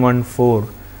be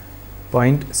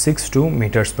 114.62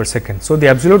 meters per second. So, the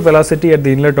absolute velocity at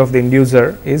the inlet of the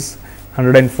inducer is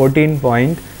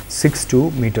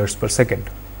 114.62 meters per second.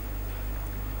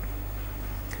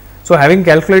 So, having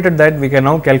calculated that, we can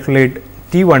now calculate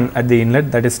T1 at the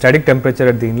inlet, that is static temperature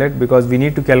at the inlet, because we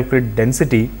need to calculate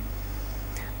density,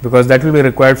 because that will be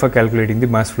required for calculating the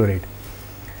mass flow rate.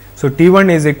 So, T1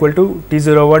 is equal to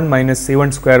T01 minus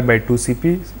C1 square by 2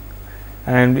 Cp,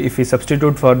 and if we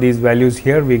substitute for these values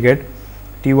here, we get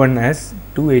T1 as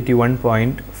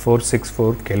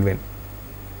 281.464 Kelvin.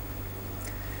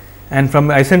 And from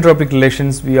isentropic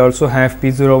relations, we also have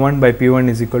P01 by P1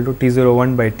 is equal to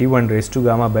T01 by T1 raised to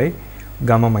gamma by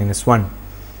gamma minus 1,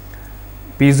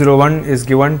 P01 is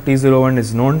given, T01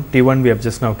 is known, T1 we have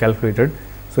just now calculated.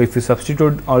 So, if you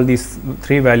substitute all these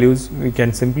three values, we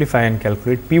can simplify and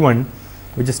calculate P1,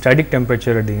 which is static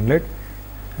temperature at the inlet,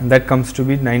 and that comes to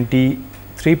be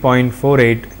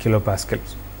 93.48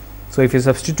 kilopascals. So, if you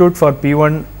substitute for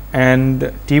P1 and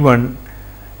T1,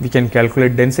 we can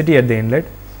calculate density at the inlet.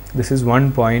 This is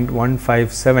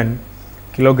 1.157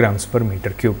 kilograms per meter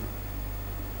cube.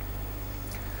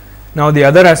 Now, the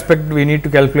other aspect we need to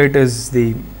calculate is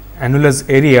the annulus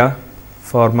area.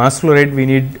 For mass flow rate, we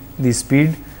need the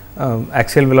speed,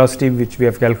 axial velocity, which we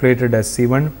have calculated as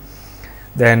C1,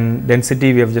 then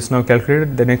density we have just now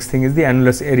calculated. The next thing is the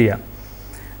annulus area.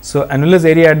 So, annulus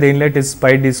area at the inlet is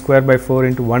pi d square by 4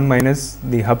 into 1 minus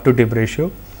the hub to tip ratio.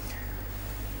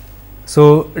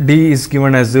 So, d is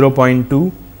given as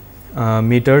 0.2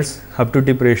 meters, hub to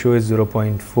tip ratio is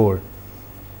 0.4.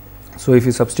 So, if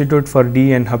you substitute for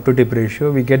d and hub to tip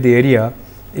ratio, we get the area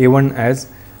A1 as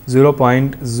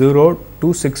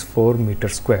 0.0264 meter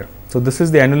square. So, this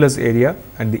is the annulus area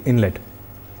at the inlet,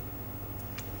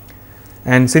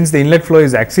 and since the inlet flow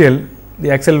is axial,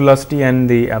 the axial velocity and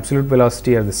the absolute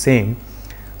velocity are the same.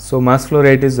 So, mass flow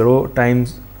rate is rho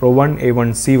times rho 1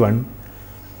 A1 C1.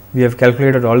 We have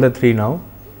calculated all the three now.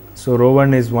 So, rho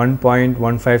 1 is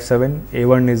 1.157,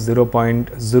 A1 is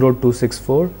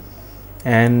 0.0264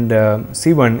 and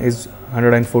C1 is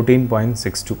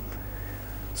 114.62.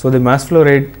 So, the mass flow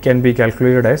rate can be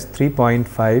calculated as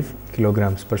 3.5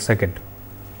 kilograms per second.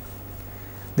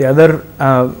 The other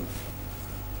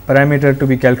parameter to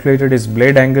be calculated is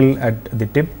blade angle at the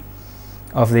tip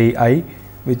of the eye,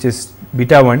 which is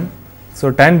beta 1.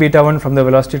 So, tan beta 1 from the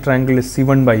velocity triangle is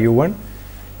C1 by U1.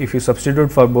 If you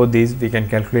substitute for both these, we can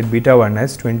calculate beta 1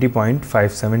 as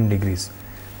 20.57 degrees.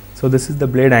 So, this is the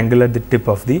blade angle at the tip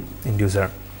of the inducer.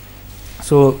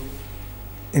 So,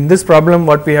 in this problem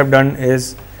what we have done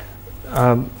is,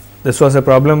 this was a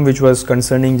problem which was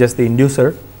concerning just the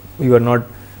inducer. We were not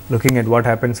looking at what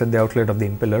happens at the outlet of the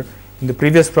impeller. In the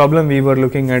previous problem, we were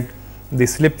looking at the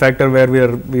slip factor, where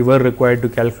we were required to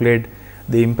calculate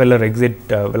the impeller exit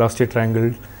velocity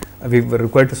triangle. We were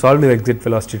required to solve the exit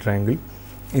velocity triangle.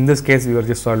 In this case, we were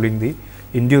just solving the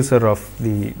inducer of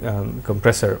the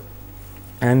compressor,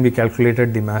 and we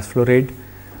calculated the mass flow rate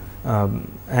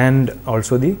and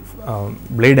also the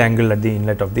blade angle at the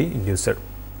inlet of the inducer.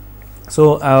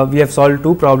 So, we have solved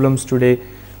two problems today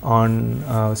on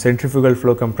centrifugal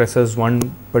flow compressors,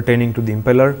 one pertaining to the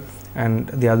impeller and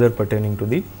the other pertaining to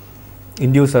the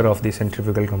inducer of the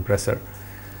centrifugal compressor.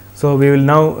 So, we will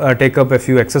now take up a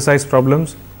few exercise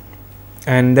problems,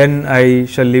 and then I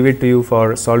shall leave it to you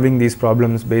for solving these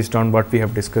problems based on what we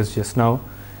have discussed just now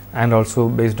and also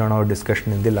based on our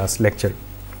discussion in the last lecture.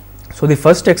 So, the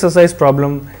first exercise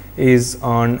problem is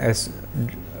on a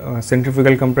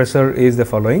centrifugal compressor is the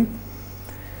following.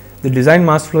 The design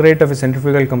mass flow rate of a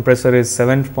centrifugal compressor is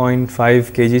 7.5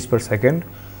 kg per second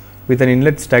with an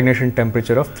inlet stagnation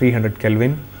temperature of 300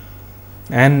 Kelvin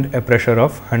and a pressure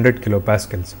of 100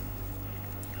 kilopascals.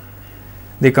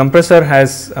 The compressor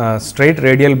has straight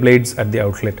radial blades at the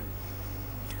outlet.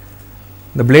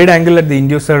 The blade angle at the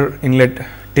inducer inlet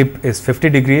tip is 50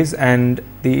 degrees and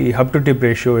the hub to tip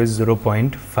ratio is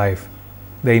 0.5.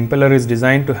 The impeller is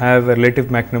designed to have a relative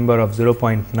Mach number of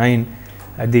 0.9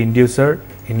 at the inducer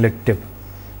inlet tip.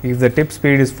 If the tip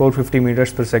speed is 450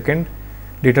 meters per second,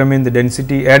 determine the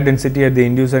density, air density at the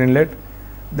inducer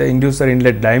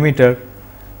inlet diameter,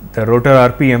 the rotor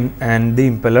RPM and the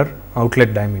impeller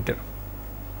outlet diameter.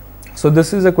 So,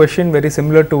 this is a question very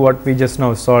similar to what we just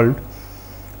now solved,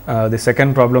 the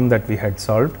second problem that we had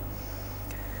solved,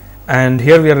 and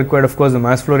here we are required, of course, the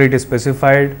mass flow rate is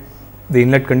specified, the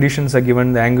inlet conditions are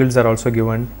given, the angles are also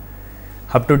given,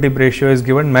 hub to tip ratio is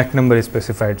given, Mach number is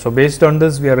specified. So, based on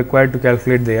this we are required to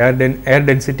calculate the air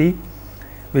density,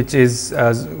 which is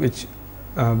we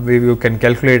can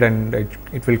calculate, and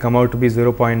it will come out to be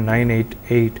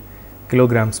 0.988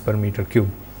 kilograms per meter cube.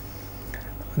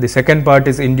 The second part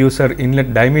is inducer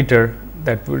inlet diameter,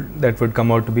 that would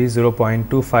come out to be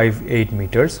 0.258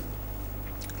 meters.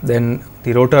 Then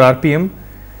the rotor RPM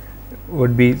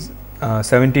would be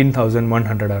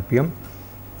 17,100 RPM,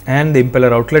 and the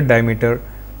impeller outlet diameter,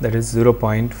 that is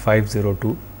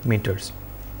 0.502 meters.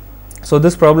 So,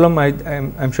 this problem I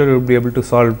am sure you will be able to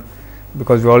solve,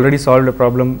 because we already solved a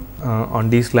problem on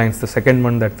these lines. The second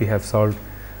one that we have solved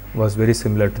was very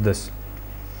similar to this.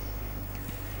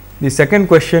 The second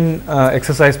question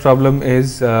exercise problem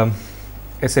is a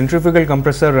centrifugal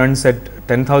compressor runs at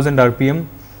 10,000 RPM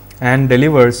and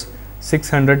delivers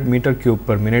 600 meter cube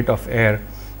per minute of air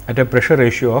at a pressure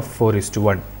ratio of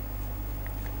 4:1.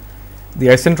 The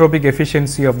isentropic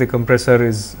efficiency of the compressor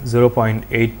is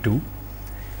 0.82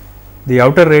 The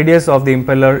outer radius of the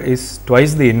impeller is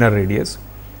twice the inner radius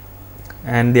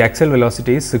and the axial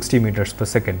velocity is 60 meters per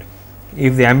second.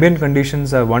 If the ambient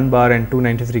conditions are 1 bar and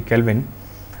 293 Kelvin,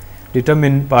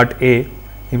 determine part A,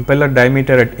 impeller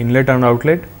diameter at inlet and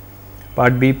outlet,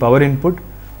 part B, power input,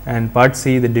 and part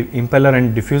C, the impeller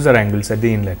and diffuser angles at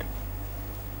the inlet.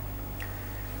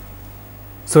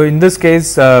 So, in this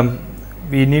case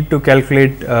we need to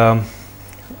calculate,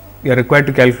 we are required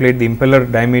to calculate the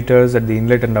impeller diameters at the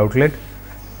inlet and outlet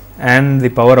and the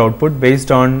power output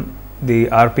based on the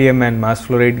RPM and mass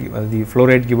flow rate, the flow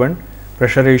rate given,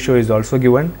 pressure ratio is also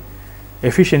given,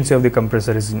 efficiency of the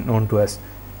compressor is known to us,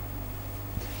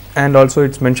 and also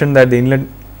it is mentioned that the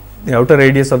outer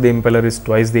radius of the impeller is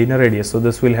twice the inner radius. So,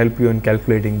 this will help you in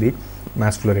calculating the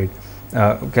mass flow rate,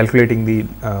 calculating the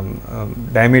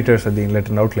diameters at the inlet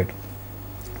and outlet.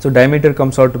 So, diameter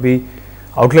comes out to be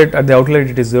at the outlet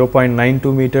it is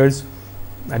 0.92 meters,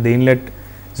 at the inlet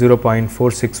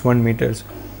 0.461 meters,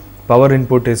 power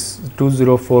input is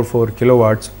 2044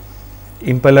 kilowatts,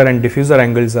 impeller and diffuser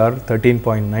angles are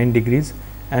 13.9 degrees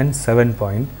and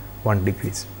 7.1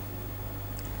 degrees.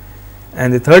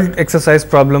 And the third exercise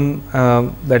problem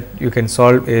that you can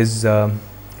solve is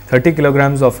 30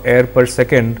 kilograms of air per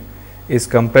second is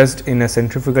compressed in a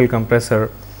centrifugal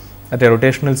compressor at a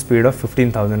rotational speed of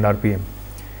 15,000 rpm.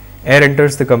 Air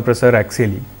enters the compressor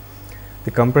axially. The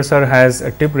compressor has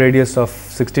a tip radius of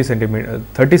 30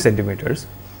 centimeters.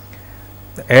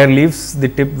 The air leaves the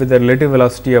tip with a relative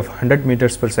velocity of 100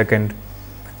 meters per second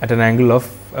at an angle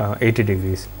of 80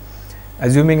 degrees.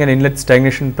 Assuming an inlet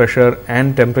stagnation pressure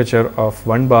and temperature of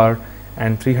 1 bar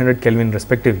and 300 Kelvin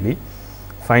respectively,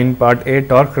 find part A,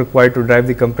 torque required to drive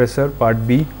the compressor, part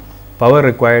B, power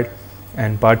required,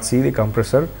 and part C, the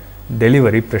compressor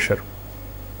delivery pressure.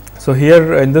 So,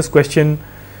 here in this question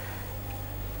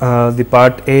the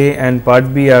part A and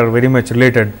part B are very much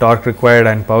related, torque required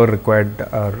and power required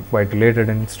are quite related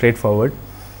and straightforward,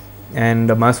 and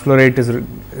the mass flow rate is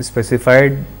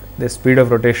specified, the speed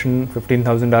of rotation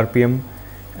 15,000 rpm,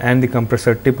 and the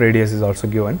compressor tip radius is also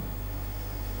given,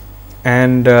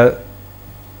 and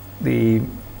the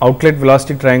outlet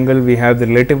velocity triangle we have the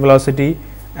relative velocity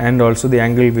and also the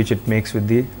angle which it makes with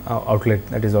the outlet,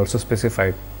 that is also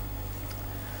specified.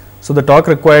 So, the torque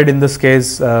required in this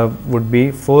case would be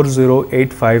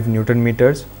 4085 Newton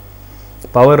meters,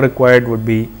 power required would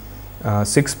be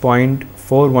 6.417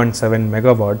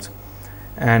 megawatts,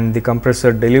 and the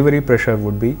compressor delivery pressure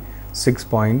would be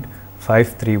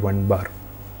 6.531 bar.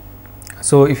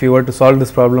 So, if you were to solve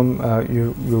this problem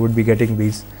you would be getting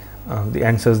these the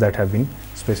answers that have been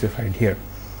specified here.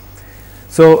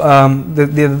 So,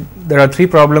 there are three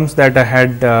problems that I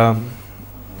had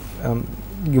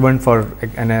given for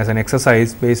as an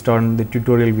exercise based on the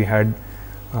tutorial we had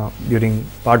during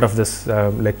part of this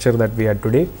lecture that we had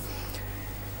today.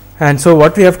 And so,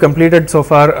 what we have completed so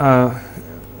far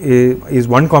is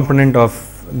one component of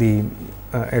the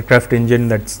aircraft engine,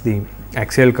 that is the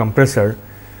axial compressor,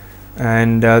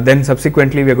 and then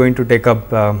subsequently we are going to take up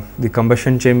the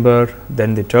combustion chamber,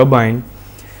 then the turbine,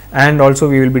 and also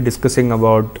we will be discussing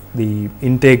about the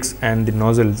intakes and the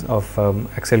nozzles of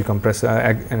axial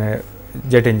compressor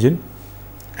jet engine.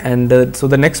 And so,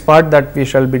 the next part that we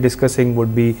shall be discussing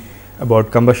would be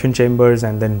about combustion chambers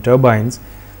and then turbines.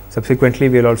 Subsequently,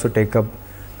 we will also take up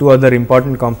two other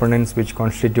important components which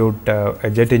constitute a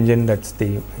jet engine, that is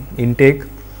the intake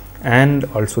and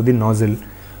also the nozzle.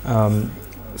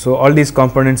 So, all these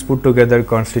components put together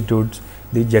constitutes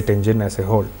the jet engine as a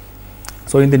whole.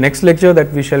 So, in the next lecture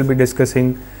that we shall be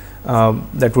discussing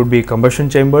that would be combustion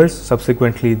chambers,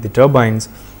 subsequently the turbines,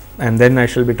 and then I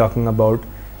shall be talking about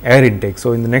air intake.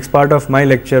 So, in the next part of my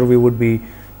lecture we would be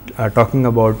talking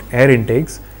about air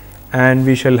intakes, and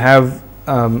we shall have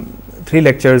 3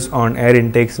 lectures on air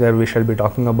intakes, where we shall be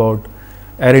talking about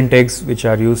air intakes which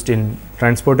are used in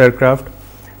transport aircraft,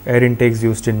 air intakes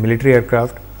used in military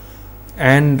aircraft,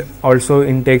 and also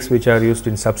intakes which are used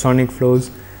in subsonic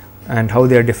flows and how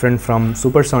they are different from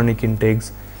supersonic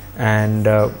intakes, and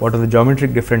what are the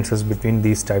geometric differences between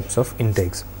these types of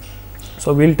intakes.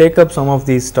 So, we will take up some of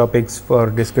these topics for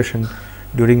discussion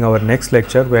during our next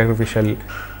lecture, where we shall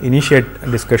initiate a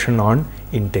discussion on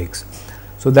intakes.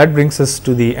 So, that brings us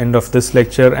to the end of this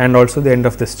lecture and also the end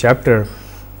of this chapter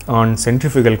on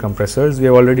centrifugal compressors. We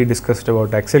have already discussed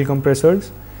about axial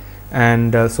compressors,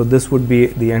 and so this would be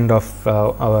the end of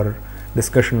our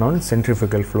discussion on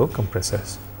centrifugal flow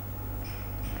compressors.